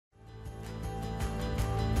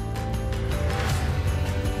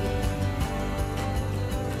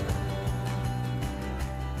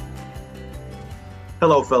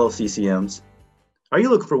Hello, fellow CCMs. Are you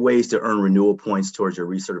looking for ways to earn renewal points towards your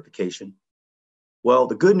recertification? Well,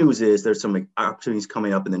 the good news is there's some opportunities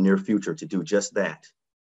coming up in the near future to do just that.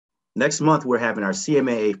 Next month, we're having our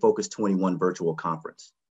CMAA Focus 21 virtual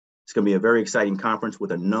conference. It's going to be a very exciting conference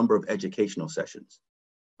with a number of educational sessions.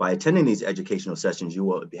 By attending these educational sessions, you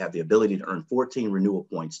will have the ability to earn 14 renewal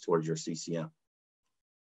points towards your CCM.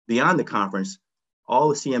 Beyond the conference, all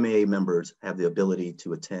the CMAA members have the ability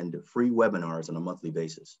to attend free webinars on a monthly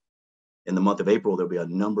basis. In the month of April, there'll be a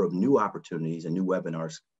number of new opportunities and new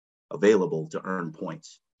webinars available to earn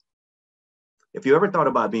points. If you ever thought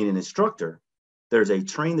about being an instructor, there's a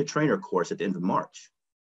Train the Trainer course at the end of March.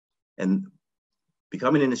 And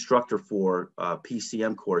becoming an instructor for a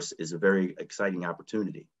PCM course is a very exciting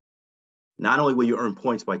opportunity. Not only will you earn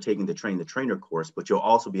points by taking the Train the Trainer course, but you'll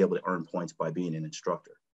also be able to earn points by being an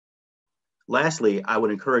instructor. Lastly, I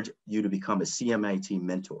would encourage you to become a CMIT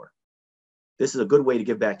mentor. This is a good way to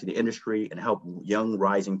give back to the industry and help young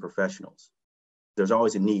rising professionals. There's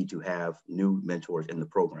always a need to have new mentors in the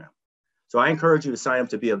program. So I encourage you to sign up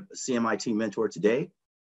to be a CMIT mentor today.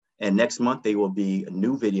 And next month, there will be a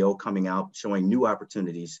new video coming out showing new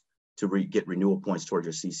opportunities to get renewal points towards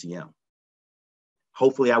your CCM.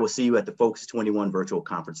 Hopefully, I will see you at the Focus 21 virtual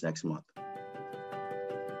conference next month.